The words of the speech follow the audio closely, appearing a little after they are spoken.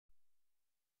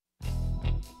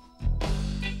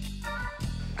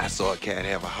saw a cat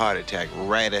have a heart attack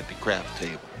right at the craps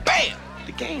table. Bam!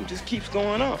 The game just keeps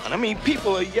going on. I mean,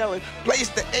 people are yelling, place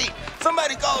the 8.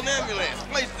 Somebody call an ambulance,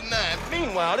 place the 9.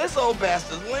 Meanwhile, this old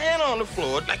bastard's laying on the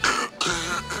floor like,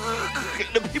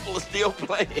 the people are still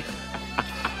playing.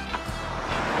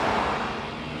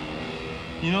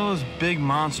 You know those big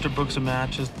monster books of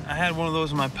matches? I had one of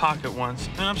those in my pocket once,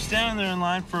 and I'm standing there in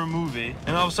line for a movie,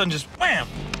 and all of a sudden just wham!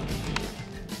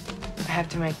 I have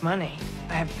to make money.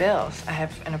 I have bills. I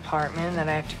have an apartment that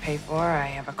I have to pay for. I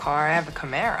have a car. I have a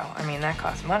Camaro. I mean, that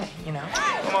costs money, you know?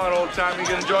 Come on, old time, you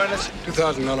gonna join us?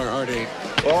 $2,000 hard 8.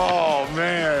 Oh,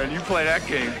 man, you play that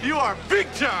game. You are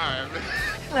big time.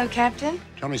 Hello, Captain.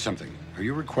 Tell me something. Are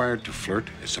you required to flirt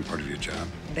as some part of your job?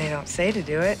 They don't say to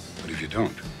do it. But if you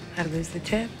don't, How to lose the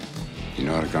tip? you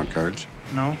know how to count cards?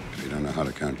 No. If you don't know how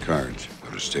to count cards,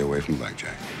 better stay away from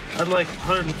blackjack. I'd like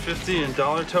 150 in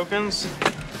dollar tokens.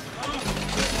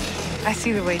 I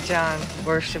see the way John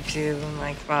worships you and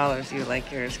like follows you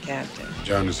like you're his captain.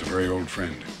 John is a very old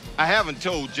friend. I haven't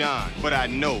told John, but I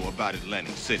know about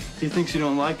Atlantic City. He thinks you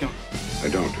don't like him. I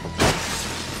don't.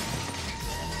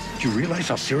 Do you realize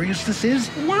how serious this is?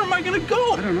 Where am I gonna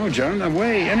go? I don't know, John.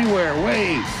 Away, anywhere,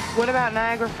 away. What about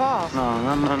Niagara Falls? No,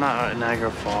 not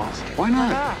Niagara Falls. Why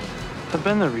not? Ah, I've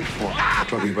been there before. We're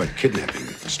talking about kidnapping,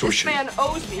 extortion. man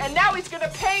owes me, and now he's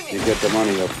gonna pay me. You get the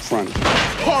money up front.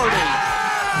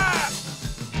 Party!